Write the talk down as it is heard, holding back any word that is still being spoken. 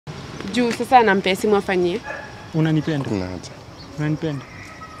Juu sasa anampea simu afanyie. Unanipenda? Unanipenda?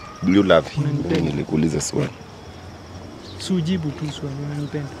 Do you love him? Nilikuuliza swali. Sujibu tu swali,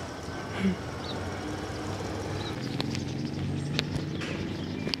 unanipenda?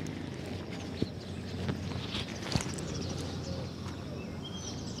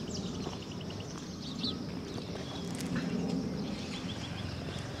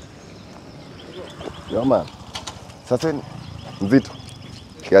 Yoma. Sasa mzito.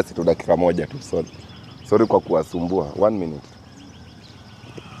 Kiasi tu dakika moja tu, sorry kwa kuwasumbua. 1 minute.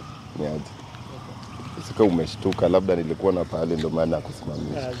 Niaje. Sika umeshtuka, labda nilikuwa na pale ndio maana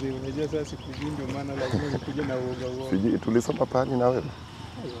nakusimamisha. Unajua sasa sikujui ndio maana lazima nikuje na uoga. Siji tulisoma pale na wewe.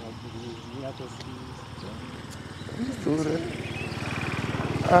 Sure.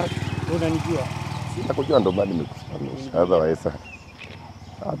 Unanijua? Nakujua ndio maana nimekusimamisha. Otherwise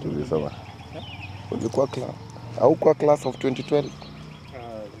tulisoma. Ulikuwa class au kwa class of 2012?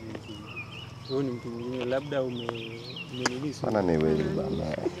 Wewe ni mtu mwingine, labda umenilisi. Bana ni wewe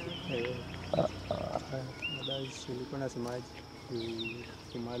bana. Nilikuwa nasemaje?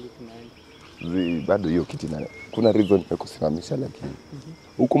 Kumali tunaenda. Bado hiyo kiti na kuna reason ya kusimamisha, lakini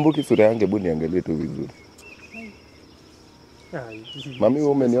ukumbuki sura yangu, hebu niangalie tu vizuri. Mami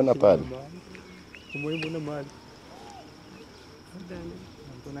wewe umeniona pale? Umeona mali.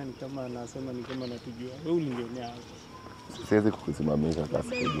 Mbona ni kama anasema ni kama natujua. Wewe ulinionea hapo. Siwezi kukusimamisha kasi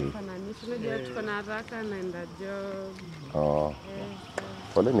kujui. Unajua tuko na haraka naenda job.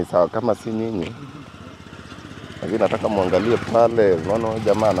 Pole ni sawa kama si nyinyi. Lakini nataka muangalie pale, unaona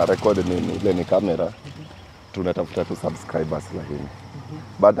jamaa ana record nini, ile ni kamera. Tunatafuta tu subscribers lakini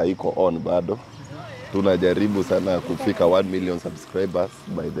bado iko on bado. Tunajaribu sana kufika 1 million subscribers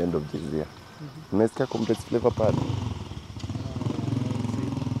by the end of this year. Umesikia complex flavor pale?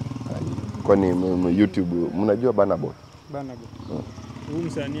 Kwani YouTube mnajua Bana Boy? Bana Boy. Huyu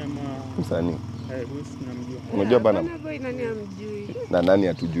msanii ama msanii? Huyu tunamjua. Unajua Bana Boy nani amjui? Na nani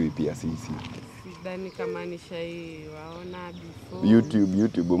hatujui pia sisi. Sidhani kama nishaiwaona before.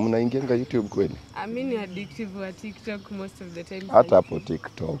 YouTube mnaingianga YouTube kweli? Mimi ni addictive wa TikTok most of the time. Hata hapo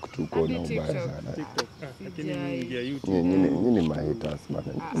TikTok tuko na ubaya sana. TikTok. Lakini ni ya YouTube. Nyinyi mahaters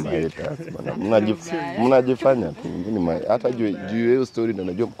bana. Mahaters bana. Mnajifanya tu. Nyinyi hata juu hiyo story ndio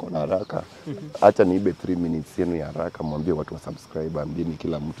najua mko na haraka. Acha niibe 3 minutes yenu ya haraka, mwambie watu wa subscribe, ambieni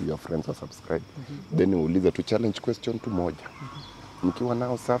kila mtu your friends wa subscribe. Then uulize tu challenge question tu moja. Mkiwa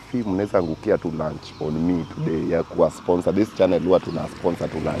nao safi, mnaweza angukia tu lunch on me today ya kuwa sponsor this channel. Huwa tuna sponsor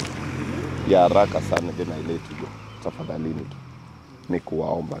tu lunch ya haraka sana, then I let you go. Tafadhalini tu ni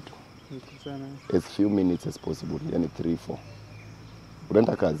kuwaomba tu as few minutes as possible, yani 3-4.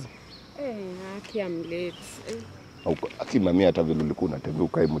 Unaenda kazi? I'm late. Akimamia hata vile ulikuwa unatembea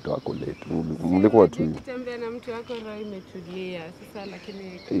ukae mtu wako late. Mlikuwa tu ukitembea na mtu wako roho imetulia sasa,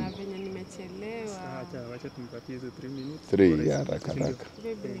 lakini kuna venye nimechelewa. Acha tumpatie hizo 3 minutes. 3 ya haraka.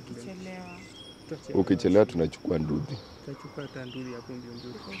 Baby nikichelewa. Ukichelewa tunachukua ndudi. Tutachukua hata ndudi hapo ndio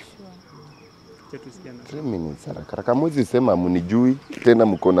nzuri. Acha tusikiane. 3 minutes haraka. Mwezi sema mnijui tena,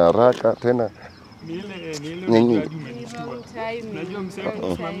 mko na haraka tena. Ni ile unajua msemo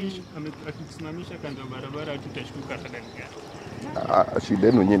akikusimamisha kando barabara tutashtuka hata gani. Shida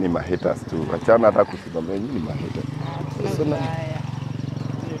yenu nyinyi ni mahaters tu. Achana hata kusimamia, nyinyi ni mahaters.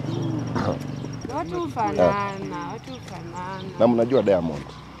 Watu ufanana. Na mnajua Diamond?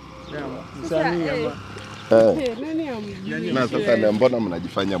 Msanii ama nani amjui? Na sasa mbona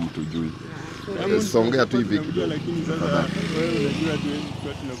mnajifanya mtu jui? Songea tu hivi kidogo. Lakini sasa wewe unajua tu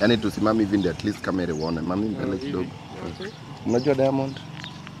yani tusimame hivi ndio at least kamera uone. Mami mbele kidogo. Mnajua Diamond?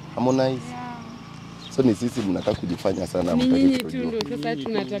 Harmonize? So ni sisi mnataka kujifanya sana mtaki kujua. Nini tu ndio sasa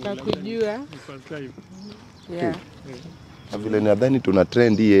tunataka kujua. Yeah. Na vile nadhani tuna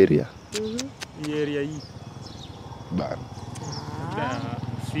trend hii area. Hii area hii. Bana.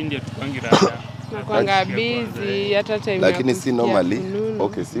 Si ndio tupangira. Nakwanga busy hata time. Lakini si normally.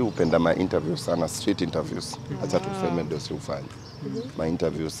 Okay, si upenda ma interviews sana, street interviews. Acha tuseme ndio si ufanye. Ma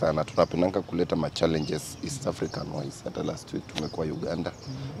interviews sana. Tunapendanga kuleta ma challenges East African wise. Hata last week tumekuwa Uganda.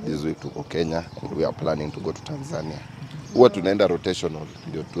 This week tuko Kenya and we are planning to go to Tanzania. Huwa tunaenda rotational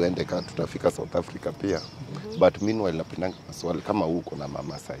ndio tuende kama tutafika South Africa pia. But meanwhile napendanga maswali kama huko na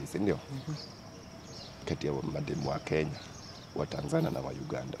mama size, ndio? Kati ya mademu wa Kenya, wa Tanzania na wa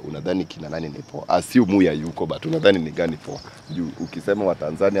Uganda. Unadhani kina nani ni poa? Assume ya yuko but unadhani ni gani poa? Juu ukisema wa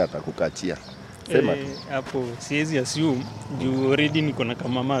Tanzania atakukachia. Sema tu. Hapo siwezi assume juu already niko na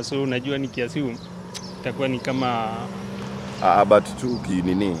kama mama, so unajua nikiassume itakuwa ni kama but tu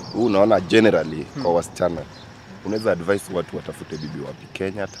nini? Unaona generally kwa wasichana unaweza advise watu watafute bibi wapi?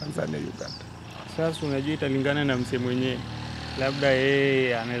 Kenya, Tanzania, Uganda. Sasa unajua italingana na msemo mwenyewe. labda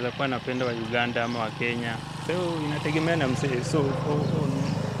yeye anaweza kuwa anapenda wa Uganda ama wa Kenya, so inategemea na msee. So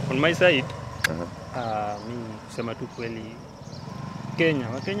on my side mimi kusema tu kweli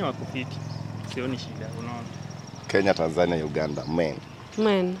Wakenya wako fiti, sioni shida, unaona. Kenya, Tanzania, Uganda,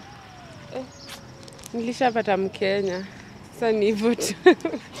 men. Nilishapata Mkenya. Sasa ni hivyo tu.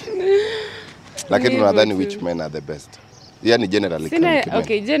 Lakini unadhani which men are the best? Yani generally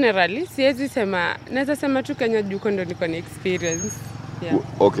okay, generally siwezi sema, naweza sema tu Kenya juu ndo niko na experience. Yeah.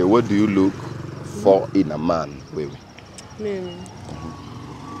 Okay, what do you look for in a man, wewe? Mimi.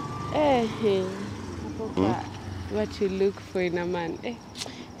 What you look for in a man?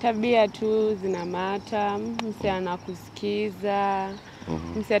 Tabia tu zina mata, mse anakusikiza,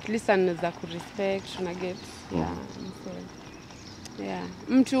 mse at least anaweza kurespect, una get. Yeah, mse. Yeah.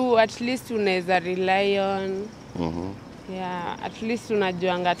 Mtu at least unaweza rely on. Yeah, at least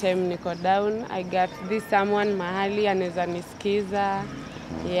unajuanga time niko down, I got this someone mahali anaweza nisikiza.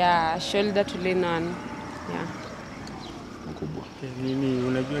 Yeah, shoulder to lean on. Yeah. Mkubwa. Mimi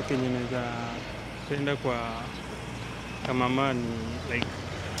unajua Kenya naweza penda kwa kama mani like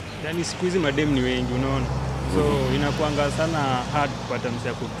yani siku hizi madem ni wengi, unaona. So inakuanga sana hard kupata mse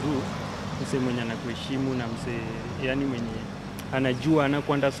ako true, mse mwenye anakuheshimu na mse yani mwenye anajua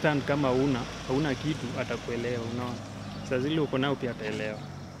anakuunderstand. Kama hauna kitu atakuelewa, unaona. Sasa zile uko nao pia ataelewa.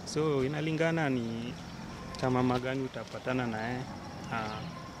 So inalingana ni kama magani utapatana naye.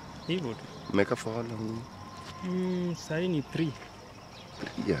 Hivyo tu. Make for how long? Sasa ni 3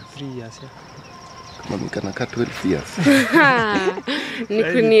 years. 3 years. Kama mikana ka 12 years.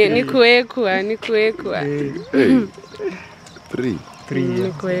 Ni kuwekwa.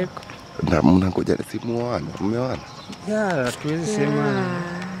 3 years. Na mnangoja simuoana, mmeoana? Yeah, tuwezi sema.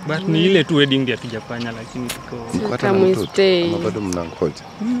 But ni ile tu wedding ndio tujafanya, lakini tuko hata mtoto ama bado mnangoja?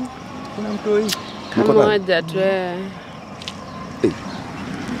 Kuna mtoi mmoja tu.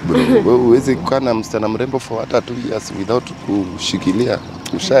 Bro, uweze kukaa na msichana mrembo for hata 2 years without kushikilia.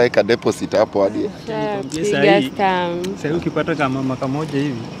 Ushaeka deposit hapo hadi. Sasa ukipata kama mama moja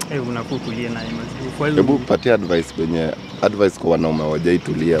hivi, unakutulia naye mazi. Hebu patia advice kwa wanaume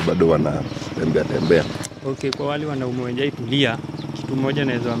wajaitulia bado wanatembea. Okay, kwa wale wanaume wajaitulia, kitu moja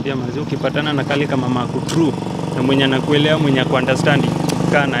naweza waambia mazi, ukipatana na kale kama mama true na mwenye anakuelewa, mwenye kuunderstand,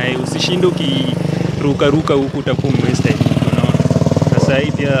 kana usishinde ukiruka huku utakuwa waste time, unaona. Sasa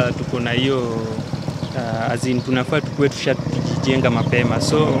hivi pia tuko na hiyo azin tunafaa tukue tushajijenga mapema.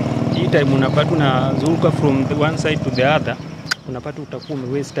 So hii time unapata unazunguka from the one side to the other, unapata utakuwa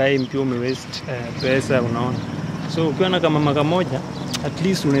waste time, pia waste pesa, unaona. So ukiwa na kama mama moja, at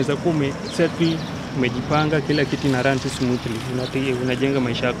least unaweza kuwa settle, umejipanga, kila kitu na run smoothly, unajenga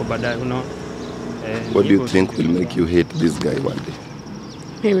maisha yako baadaye, unaona. What do you think will make you hate this guy one day?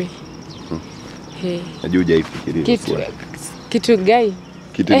 Mimi. Najua hujaifikiria kitu gani?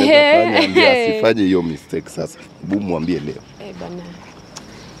 Kitu ninafanya ndio asifanye hiyo mistake sasa. Hebu mwambie leo. Bana.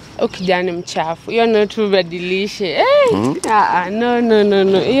 Ukijana mchafu. Hiyo ndio tubadilishe.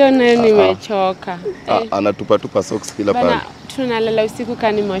 No. Hiyo nayo nimechoka. Anatupa socks kila pale. Tunalala usiku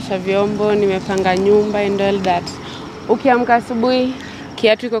kanimosha vyombo, nimepanga nyumba and all that. Ukiamka asubuhi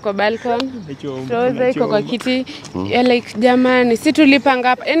kiatu iko kwa balcony, trouser iko kwa kiti. Like jamani, si tulipanga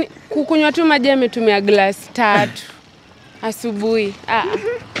hapa. Yaani kukunywa tu maji ametumia glass 3 asubuhi.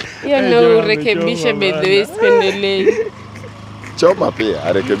 Hiyo ndio urekebishe by the way, sipendelei. Choma pia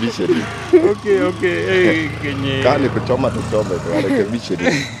arekebishe ni. Okay. Kali kuchoma tuchome tu arekebishe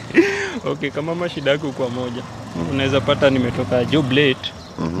ni. Okay, kama mashida yako kwa moja, unaweza pata nimetoka job late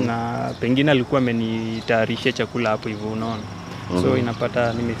na pengine alikuwa amenitayarisha chakula hapo hivyo, unaona. So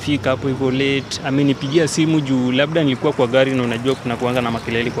inapata nimefika hapo hivyo late, amenipigia simu juu labda nilikuwa kwa gari na unajua kuna kuanga na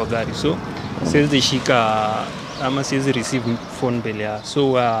makelele kwa gari. So siwezi shika ama siwezi receive phone mbele ya.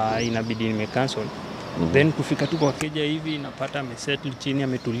 So inabidi nimecancel. Then kufika tu kwa keja hivi napata amesettle chini,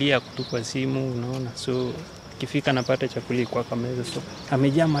 ametulia tu kwa simu, unaona. So kifika napata chakula kwa kameza, so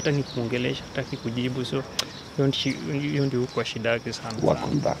amejama hata nikuongelesha hataki kujibu. So hiyo ndio kwa shida yake sana.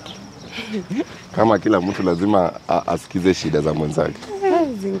 Welcome back. Kama kila mtu lazima asikize shida za mwenzake.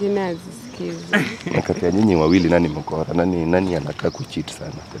 Zingine azisikize. Na kati ya nyinyi wawili nani mkora? Nani anakaa kucheat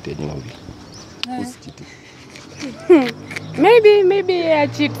sana kati ya nyinyi wawili? Usicheat. Maybe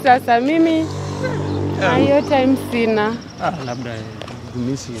cheat sasa. Mimi hiyo time sina. Labda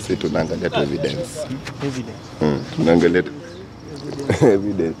dumisi. Sisi tunaangalia tu evidence. Tunaangalia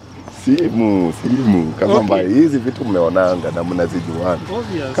evidence. Simu kama mbaya hizi vitu mmeonanga na mnazijuana.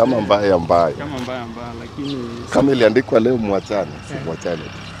 Kama mbaya lakini kama iliandikwa leo muachane, si muachane.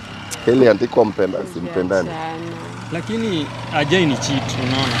 Ile andikwa simpendane. Lakini ajai ni cheat,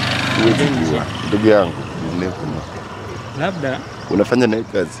 unaona. Ndugu yangu, leo Labda unafanya naye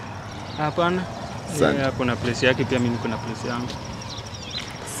kazi? Hapana. Yeye kuna place yake pia mimi kuna place yangu.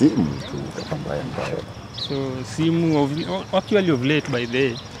 Simu tu kama mbaya. So simu actually of late by the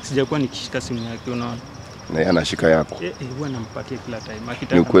way sijakuwa nikishika simu yake unaona. Na yeye anashika yako. Huwa nampatia kila time.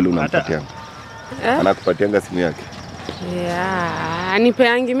 Akitaka. Ni kweli unampatia? Anakupatianga simu yake? Yeah,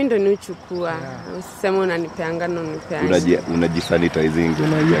 anipeangi mimi ndo niuchukua. Usiseme unanipeanga na unipeangi. Unajisanitizing,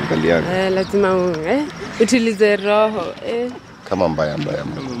 unajiangalia. Lazima utilize roho. Kama mbaya.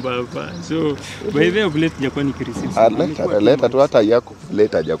 So by the way sijakuwa nikireceive. Leta tu hata yako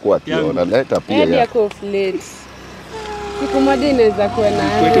leta hajakuwa akiona. Leta pia yako late. Siku moja inaweza kuwa na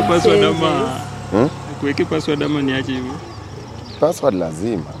kuweke password ama kuweke password ama niache hivyo. Password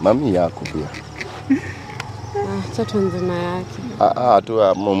lazima. Mami yako pia. Tatu nzima yake. Tu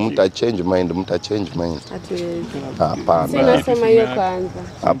mta change mind. Hatuwezi. Hapana. Si unasema hiyo kwanza.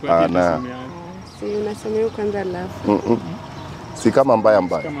 Hapana. Si unasema hiyo kwanza alafu. Si kama mbaya.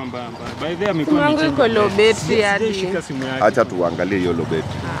 Kama mbaya. By the way amekuwa iko low battery hadi. Shika simu yake. Acha tuangalie hiyo low battery.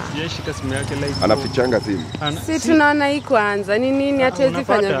 Yeye shika simu yake like. Anafichanga simu. Si tunaona hii kwanza. Ni nini hatuwezi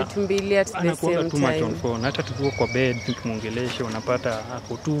fanya vitu mbili at the same time. Anakuwa too much on phone. Hata tukiwa kwa bed tukimuongelesha unapata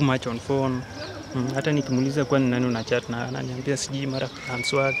ako too much on phone. Hata nikimuuliza kwani nani una chat na ananiambia siji mara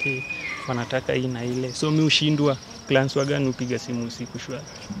clans wake wanataka hii na ile. So mimi ushindwa clans wagani upiga simu usiku shwari.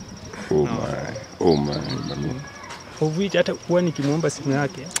 Oh my. Of which hata kwa nikimuomba simu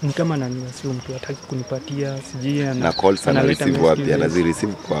yake ni kama nani sio mtu hataki kunipatia siji na calls ana receive wapi? Anazi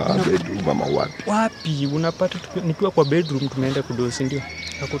receive kwa bedroom ama wapi? Unapata nikiwa kwa bedroom tumeenda kudosi ndio.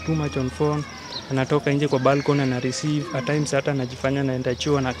 Ako too much on phone. Anatoka nje kwa balcony na receive at times hata anajifanya naenda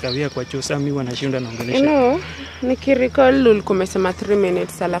choo na kawia kwa choo sasa mimi wanashinda naongelesha. Nikirecall ulikuwa umesema 3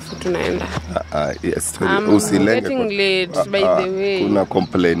 minutes alafu tunaenda. Yes, usilenge late by the way. Kuna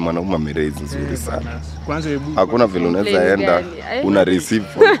complain mwanaume ameraise nzuri sana. Kwanza hebu hakuna vile unaweza enda una receive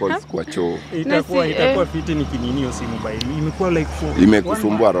phone calls kwa choo. Itakuwa fiti nikininio simu by imekuwa like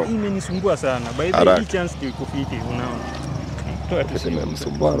imekusumbua roho. Imenisumbua sana by the way chance iko fiti unaona.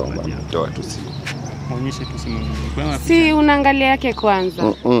 Msumbua roho toa tu simu. Muonyeshe tu simu. Si unaangalia yake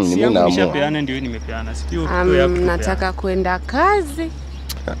kwanza. Nimeshapeana ndio nimepeana. Sikio nataka kwenda kazi.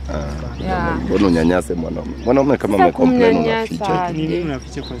 Mbona unyanyase mwanaume kama amecomplain unaficha nini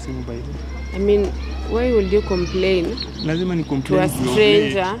unaficha kwa simu by I mean why would you complain? Lazima ni complain to a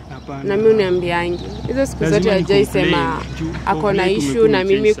stranger. Na mimi uniambiangi hizo siku zote hajaisema ako na issue na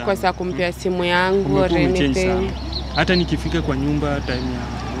mimi kwa sababu kumpea simu yangu or anything. Hata nikifika kwa nyumba time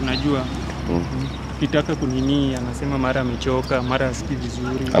ya unajua kitaka kunini anasema mara amechoka mara asikii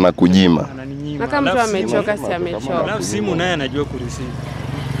vizuri anakujima na kama mtu amechoka si amechoka. Alafu simu naye anajua kureceive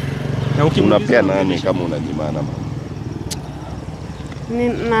na unapea nani kama unajimana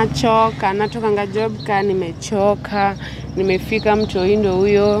nachoka natoka job ka nimechoka nimefika mtu ndio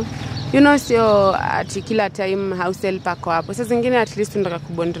huyo sio ati kila time house help ako hapo sasa zingine at least unataka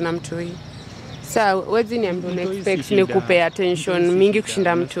kubond na mtu huyo. Sasa wezi niambia una expect ni kupe attention mingi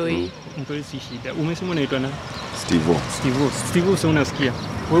kushinda mtu hii. Mtu si shida. Umesema unaitwa na Steve, sasa unasikia.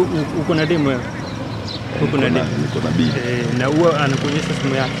 Wewe uko na demo wewe? Uko na demo. Niko na bibi. Na huwa anakuonyesha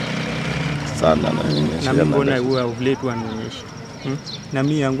simu yake. Sana anaonyesha. Na mimi mbona huwa uvlet anaonyesha. Na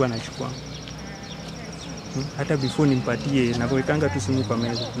mimi yangu anachukua. Hata before nimpatie nawekanga tu simu kwa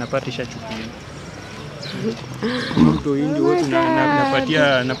meza. Napata ishachukulia. Mtu ndio wote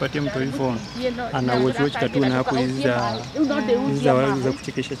napatia mtu phone ana watch cartoon hapo hizi za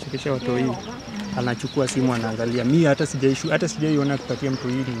kuchekesha watu hivi anachukua simu anaangalia mimi hata sijaiona kupatia mtu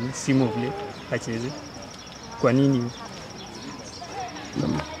hili simu vile acheze kwa nini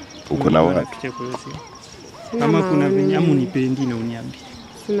uko na watu kama kuna vinyamu nipendi na uniambi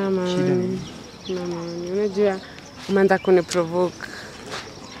sina maana unajua umeanza kuniprovoke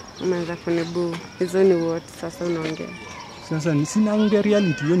umeanza kunibu hizo ni what sasa unaongea sasa sinaongea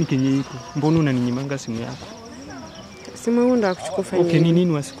reality hiyo ni kenye iko mbona unaninyimanga simu yako simu yangu ndo kuchukufanyia okay ni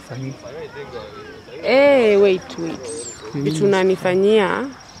nini wasikufanyia wait vitu unanifanyia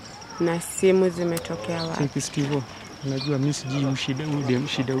na simu zimetokea wapi Steve unajua mimi sijui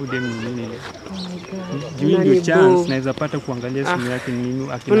shida udem ni nini leo ndio chance naweza pata kuangalia simu yake ni nini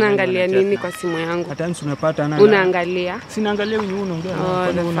unaangalia nini kwa simu yangu hata unapata unaangalia sinaangalia wewe unaongea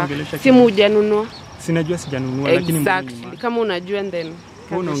unaongelesha simu hujanunua sinajua sijanunua lakini kama unajua then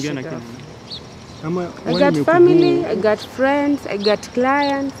unaongea na kitu kama I got family I got friends I got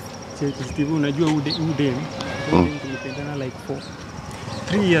clients Steve unajua udem tulipendana like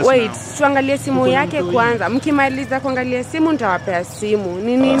 3 years wait tuangalie simu yake kwanza mkimaliza kuangalia simu nitawapea simu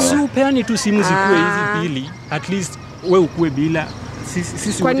nini si upeani tu simu zikuwe hizi pili at least wewe ukue bila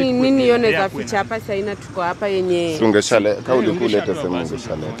Sisi kwani nini yone za ficha hapa sasa ina tuko hapa yenye Sungeshale kauli kuleta sema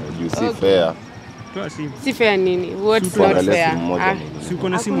ungeshaleta. Juu si fair. Toa simu. Si fair nini? What's not fair? Si uko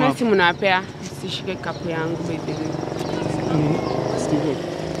na simu hapo. Simu napea. Sishike kapu yangu by the way. Steve.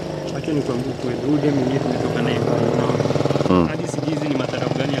 Acha nikwambie kweli. Huyu mwenyewe tumetoka naye mbali. Hadi sijizi ni madharau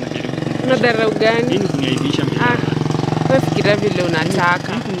gani anajaribu. Madharau gani? Hii ni kuniaibisha mbele. Wewe fikiria vile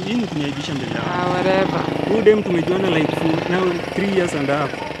unataka. Hii ni kuniaibisha mbele. Whatever. Huyu dem tumejuana like now 3 years and a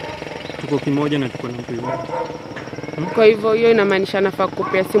half. Tuko kimoja na tuko na mtu yule. Kwa hivyo hiyo inamaanisha nafaa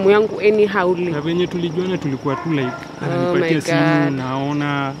kupea simu yangu anyhow. Na venye tulijuana tulikuwa tu like ananipatia simu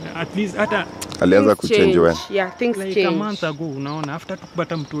naona at least hata alianza kuchange wewe. Yeah, things like change. A month ago unaona after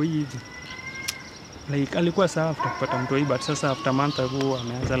tukupata mtu hivi. Like alikuwa sawa after kupata mtu hivi but sasa after month ago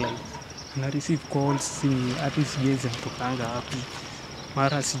ameanza like ana receive calls at least jezi mtokanga hapo.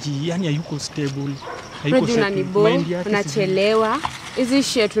 Mara siji yani hayuko stable. Hayuko stable. Unachelewa. Hizi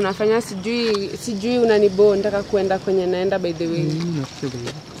shit tunafanya sijui unanibo nataka kuenda kwenye naenda by the way.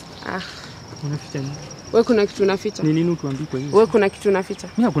 Unaficha nini? Wewe kuna kitu unaficha? Ni nini tuambie kwa hiyo? Wewe kuna kitu unaficha?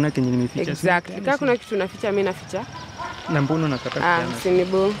 Mimi hakuna kenye nimeficha. Exactly. Kama kuna kitu unaficha mimi naficha. Na mbona unakata kijana?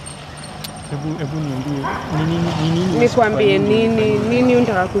 Sinibo. Hebu niambie. Nini? Nikwambie nini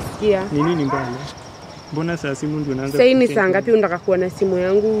unataka kusikia? Ni nini mbaya? Mbona saa simu ndio unaanza? Sasa ni saa ngapi unataka kuwa na simu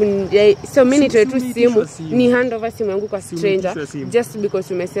yangu? So mimi nitoe tu simu, ni hand over simu yangu kwa stranger just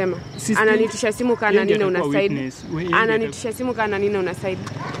because umesema. Ananitisha simu kana nini una side? Ananitisha simu kana nini una side?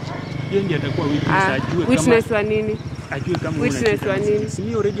 Yeye ndiye atakuwa witness ajue kama witness wa nini? Ajue kama witness wa nini?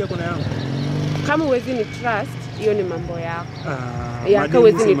 Simi already yako na yangu. Kama uwezi ni trust, hiyo ni mambo yako. Kama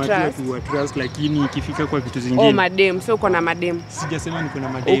uwezi ni trust lakini ikifika kwa vitu zingine. Madem, so uko na madem. Sijasema niko na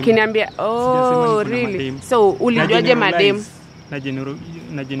madem. Ukiniambia really? So ulijuaje madem? Na general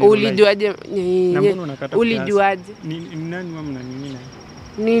ulijuaje? Ulijuaje? Ni nani wao mnanini?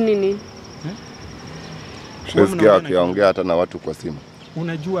 Nini? Shesikia akiongea hata na watu kwa simu.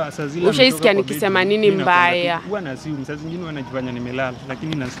 Unajua saa zile ushaisikia nikisema nini mbaya? Huwa na simu saa zingine wanajifanya nimelala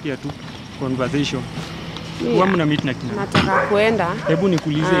lakini nasikia tu conversation. Huwa mna meet na kina. Nataka kuenda. Hebu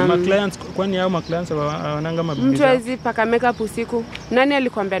nikuulize ma clients kwani hao ma clients wananga mabibi. Mtu hizi paka makeup usiku. Nani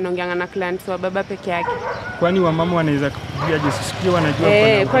alikwambia naongeanga na clients wa baba peke yake? Kwani wa mama wanaweza kupigia je sisikie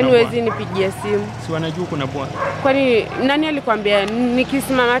wanajua kwani wezi nipigie simu? Si wanajua kuna bwana. Kwani nani alikwambia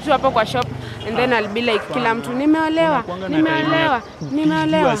nikisimama tu hapo kwa shop and then I'll be like kila mtu nimeolewa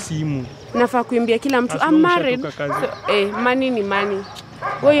simu. Nafaa kuimbia kila mtu I'm married. So, money ni money.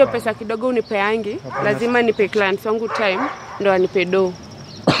 Wewe hiyo pesa kidogo unipeangi, lazima nipe clients wangu time ndo anipe do.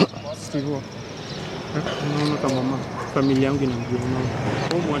 Steve. Unaona kama mama, familia yangu inamjua mama.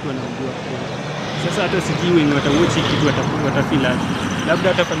 Wao watu wanamjua. Sasa hata sijui wengi watawatch kitu watafila. Labda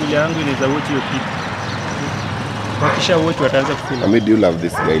hata familia yangu inaweza watch hiyo kitu. Wakisha watch wataanza kufila. I mean, do you love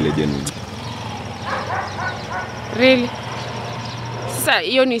this guy legend? Really? Sasa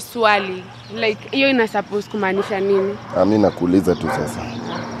hiyo ni swali. Like hiyo ina suppose kumaanisha nini? Mimi nakuuliza tu sasa.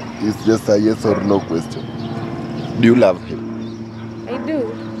 It's just a yes or no question. Do you love him? I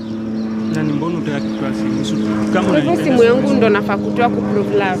do. Na ni mbona utaki kutoa simu? Kama unajua simu yangu ndo nafaa kutoa ku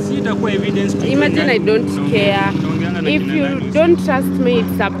prove love. Si itakuwa evidence. Imagine I don't care. If you don't trust me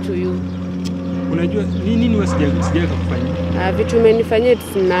it's up to you. Unajua nini wasijaka kufanya? Vitu umenifanyia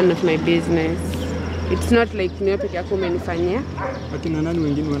it's none of my business. It's not like ni peke yako umenifanyia. Lakini nani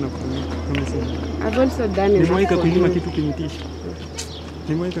wengine wanakufanyia kama sisi? I've also done it. Nimewaika kunyima kitu kinitisha.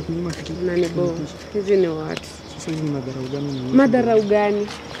 Nimewaika kunyima kitu. Nani bo? Hizi ni what? Sasa hizi ni madharau gani? Madharau gani?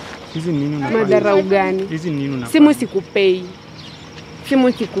 Hizi nini unafanya? Madharau gani? Hizi nini unafanya? Simu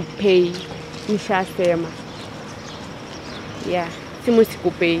sikupei. Nishasema. Yeah, simu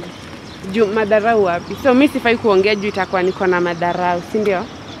sikupei. Juu madharau wapi? So mimi sifai kuongea juu itakuwa niko na madharau, si ndio?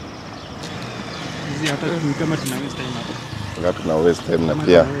 Hata kama tuna waste time hapa. Wakati tuna waste time na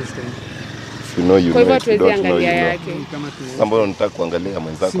pia. You know you. Kwa hivyo tuwezi angalia yake. Sambo nataka kuangalia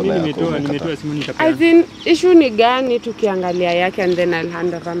mwenzako na yako. Nimetoa simu nitapea. As in issue ni gani tukiangalia yake and then I'll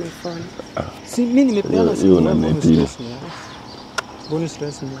hand over my phone. Si mimi nimepeana simu yangu. Bonus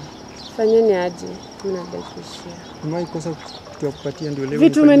stress ni. Fanyeni aje? Mimi nadai kushare. Mimi kosa kukupatia ndio leo.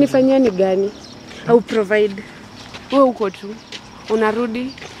 Vitu umenifanyia ni gani? Au provide. Wewe uko tu.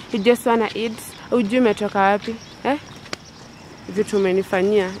 Unarudi, you just wanna eat. Ujui umetoka wapi? Vitu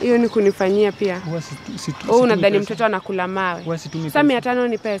umenifanyia. Hiyo ni kunifanyia pia. Unadhani mtoto anakula mawe? Sasa 500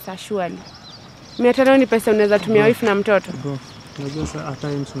 ni pesa surely. 500 ni pesa unaweza tumia wife na mtoto. Unajua sasa at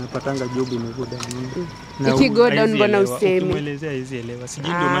times unapatanga job imego down. Ikigo down mbona usemi? Muelezea hizi elewa.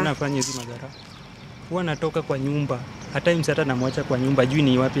 Sijui ndio maana afanye hizi madhara. Huwa natoka kwa nyumba. At times hata namwacha kwa nyumba juu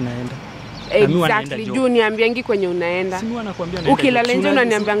ni wapi naenda. Exactly. Juu niambiangi kwenye unaenda. Si mimi nakwambia naenda. Ukilala nje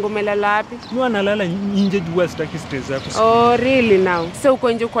unaniambia umelala wapi? Mimi nalala nje juu sitaki stress zako. Oh, really now? So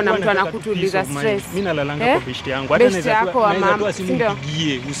uko nje uko na mtu anakutuliza stress. Mimi nalalanga kwa best yangu. Hata naweza tu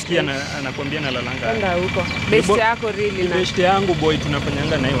simpigie, usikie anakuambia nalalanga. Nenda huko. Best yako really now. Best yangu boy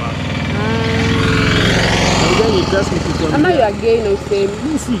tunafanyanga naye wapi? Ama you are gay na usemi.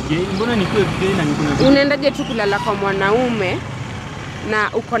 Mimi si gay. Mbona nikuwe gay na niko na unaendaje tu kulala kwa mwanaume na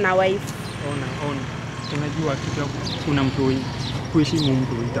uko na wife? Ona. Unajua kitu kuna mtu kuheshimu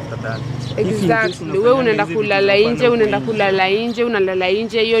mtu tafadhali. Exactly. Wewe unaenda kulala nje, unalala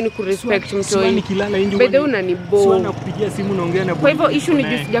nje, hiyo ni kurespect mtu. Wewe nikilala nje wewe unanibo. Sio nakupigia simu naongea na. Kwa hivyo issue ni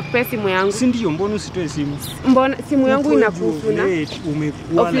just sijakupea simu yangu. Si ndio, mbona usitoe simu? Mbona simu yangu inakuhusu na?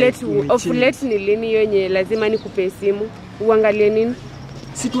 Umekuwa of late ni lini hiyo yenye lazima nikupe simu? Uangalie nini?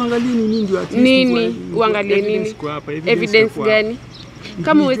 Si tuangalie nini ndio at least. Nini? Uangalie nini? Evidence gani?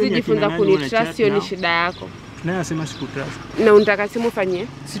 Kama uwezi jifunza kunitrust, hiyo ni shida yako. Na nasema sikutrust. Na unataka simu fanyie?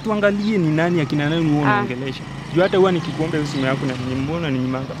 Si tuangalie ni nani akina nani wewe unaongelesha. Juu hata huwa nikikuomba simu yako na mbona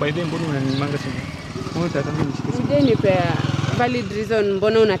ninyimanga. By the way mbona unaninyimanga simu? Mbona unataka mimi nishike simu? Sije nipea valid reason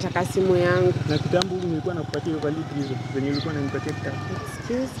mbona unataka simu yangu. Na kitambo nilikuwa nakupatia valid reason. Venye ulikuwa unanipatia kitambo.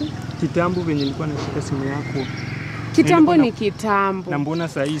 Excuse? Kitambo venye nilikuwa nashika simu yako. Kitambo ni kitambo. Na mbona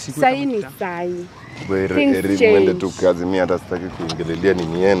saa hii siku saa hii ni saa hii. Wewe mwende tu kazi, mimi hata sitaki kuingililia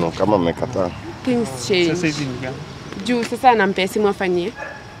nini yenu kama mmekataa. Things change. Sasa hivi ni gani? Juu sasa anampea simu afanyie.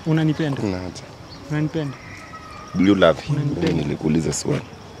 Unanipenda? Naacha. Unanipenda? Blue love. Mimi nilikuuliza swali.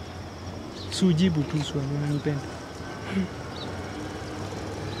 Sujibu tu swali, unanipenda?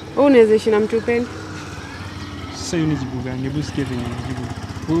 Unaweza ishi na mtu upendi? Sasa hiyo ni jibu gani? Hebu sikia venye najibu.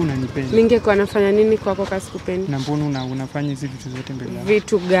 Wewe unanipenda. Ningekuwa nafanya nini kwako kasi kupendi? Na mbona unafanya hizi vitu zote mbele yangu?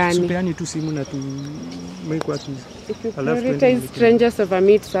 Vitu gani? Sipeani tu simu na tu mweko akizi. If you prioritize strangers over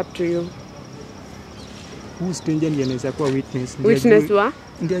me, it's up to you. Huyu stranger ndiye anaweza kuwa witness. Witness wa?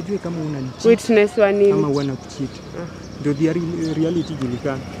 Ndiye ajue kama unanicheat. Witness wa nini? Kama unakucheat. Ndio the reality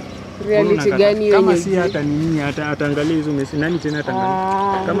julikana. Reality gani hiyo? Kama si hata nini hata ataangalia hizo message. Nani tena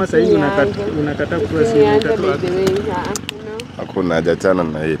ataangalia? Kama sasa hivi unakataa kutoa simu tatu. Hakuna haja chana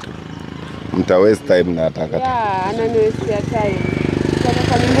na yetu. Mta waste time na atakata. Yeah, anani waste time.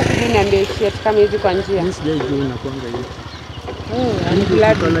 Kwa nini kuniambia shit kama hizi kwa njia? Mimi sijai jua unakwanga hiyo. I'm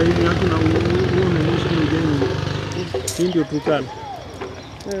glad. Kwa hiyo watu na unaonyesha mjeni. Hii ndio tukali.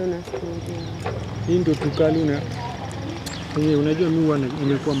 Wewe unasikia. Hii ndio tukali Yeye unajua mimi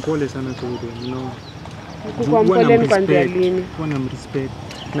nimekuwa mpole sana kwa hiyo. Unaona? Kwa mpole ni kwanza lini? Kwa na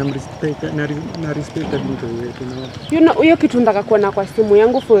respect mtu wetu na. You know, hiyo kitu nataka kuona kwa simu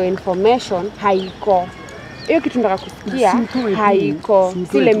yangu for information haiko. Hiyo kitu nataka kusikia haiko.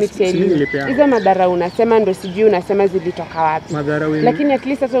 Sile miteli. Hizo madhara unasema ndo sijui unasema zilitoka wapi. Lakini at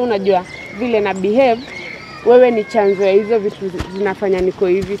least sasa unajua vile na behave, wewe ni chanzo ya hizo vitu zinafanya niko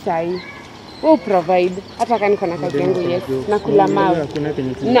hivi saa hii. Wewe provide hata kama niko na kazi yangu yes, nakula mawe.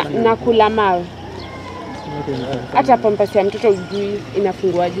 Nakula mawe. Hata pampasi ya mtoto ujui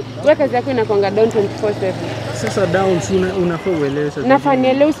inafunguaje. Wewe kazi yako inakuanga down 24/7. Sasa down unafaa uelewe sasa.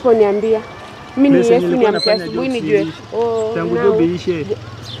 Nafanya leo usiponiambia. Mimi ni Yesu niamke asubuhi nijue. Tangu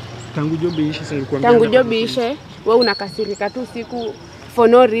job ishe sasa nilikuwa tangu job ishe wewe unakasirika tu siku for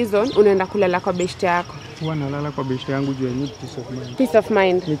no reason unaenda kulala kwa best yako. Huwa nalala kwa best yangu juu ya need peace of mind. Peace of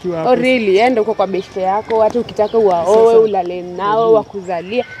mind. Oh really? Enda uko kwa best yako, watu ukitaka uwaoe ulale nao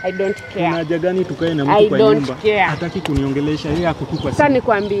wakuzalia. I don't care. Kuna haja gani tukae na mtu kwa nyumba? Hataki kuniongelesha, yeye akutupa. Sasa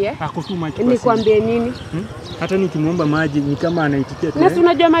nikwambie. Akutuma tu. Nikwambie nini? Hata nikimuomba maji ni kama anaitikia tu. Na si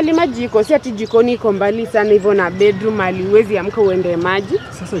unajua mali maji iko, si ati jikoni iko mbali sana hivyo na bedroom aliwezi amka uende maji.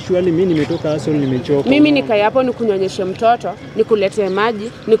 Sasa surely mimi nimetoka hustle nimechoka. Mimi nikae hapo nikunyonyeshe mtoto, nikuletee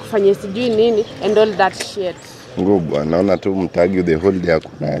maji, nikufanyie sijui nini and all that shit. Ngubu, naona tu mtagi the whole day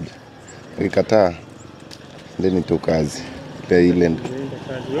hakuna haja. Ukikataa ndeni tu kazi. Ile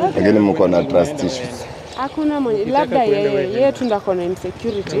lakini mko na trust issues. Hakuna mwenye labda yeye tu ndako na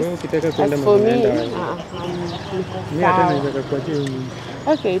insecurities. As for me, mimi hata naweza kukuachia hiyo.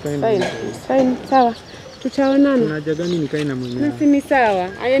 Okay, it's fine. It's fine. Sawa. Tutaonana. Kuna haja gani nikae na mwenyewe? Na si ni sawa.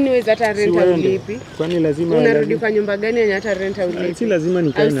 Anyways hata rent ulipi. Kwani lazima unarudi kwa nyumba gani yenye hata rent ulipi? Si lazima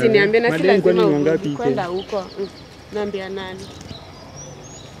nikae na. Usiniambie na si lazima wangapi kwenda huko. Naambia nani?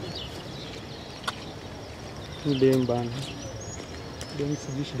 Ndio mbana. Ndio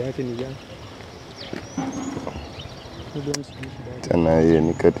shida yake ni gani? Tena yeye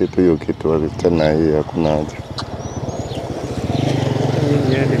nikate tu hiyo kitu tena yeye hakuna haja. Mimi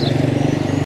niende.